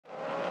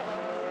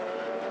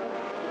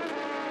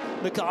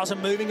The cars are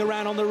moving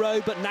around on the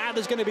road, but now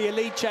there's going to be a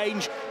lead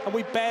change, and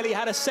we barely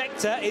had a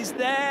sector. Is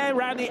there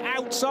around the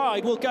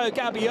outside? Will go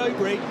Gabby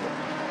Obrey.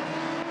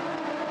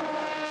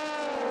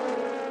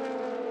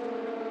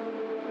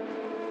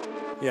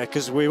 Yeah,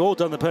 because we've all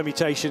done the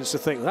permutations to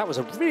think that was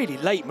a really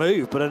late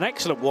move, but an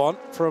excellent one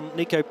from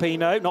Nico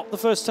Pino. Not the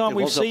first time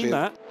we've seen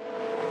that.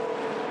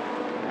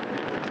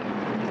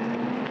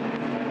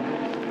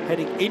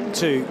 Heading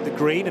into the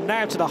green, and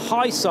now to the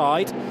high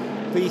side,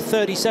 the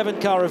 37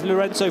 car of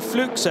Lorenzo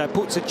Fluxa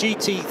puts a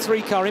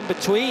GT3 car in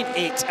between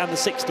it and the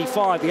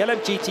 65. The LM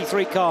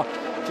GT3 car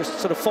just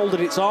sort of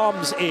folded its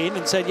arms in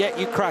and said, yeah,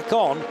 you crack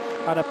on,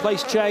 and a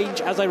place change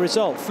as a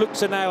result.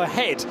 Fluxa now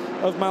ahead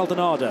of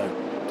Maldonado.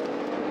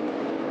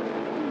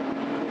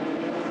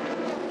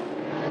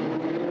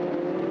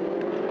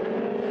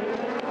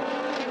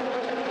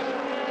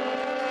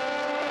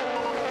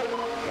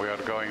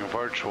 Going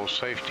virtual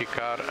safety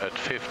car at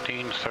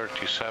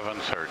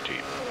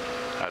 15:37:30.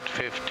 At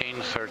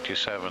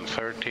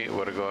 15:37:30,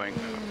 we're going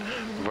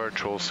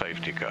virtual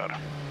safety car.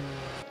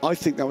 I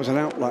think that was an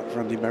outlap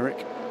for Andy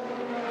Merrick.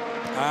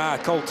 Ah,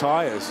 cold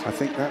tyres. I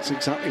think that's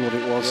exactly what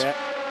it was. Yeah.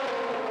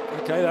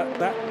 Okay,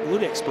 that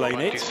would explain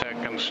 20 it.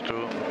 seconds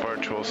to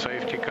virtual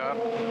safety car.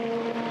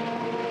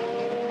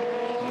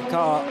 The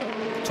car,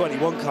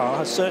 21 car,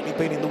 has certainly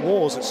been in the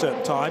wars at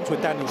certain times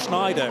when Daniel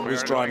Schneider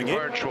was driving it.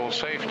 Virtual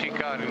safety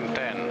car in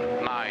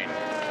 10, 9,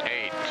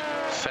 8,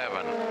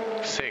 7,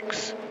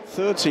 6.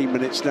 13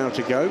 minutes now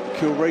to go.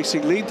 Cool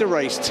Racing lead the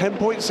race.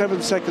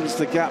 10.7 seconds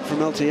the gap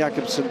from LT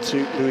Jacobsen to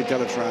Louis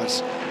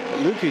Delatraz.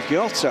 Lucas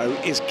Giotto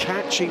is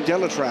catching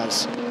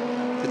Delatraz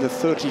in the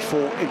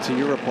 34 Inter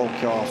Europol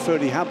car.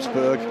 Ferdy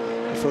Habsburg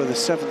a further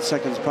 7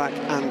 seconds back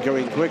and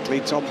going quickly.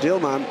 Tom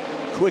Dillman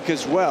quick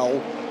as well.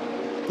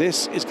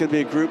 This is going to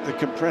be a group that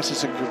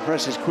compresses and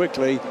compresses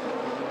quickly.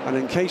 And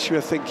in case you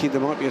were thinking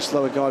there might be a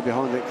slower guy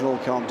behind it, can all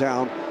calm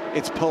down.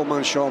 It's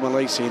Pullman Sharma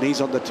Lacey, and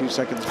he's under 2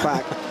 seconds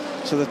back.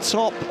 So the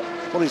top,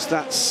 what is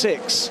that,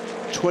 6,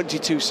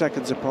 22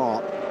 seconds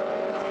apart.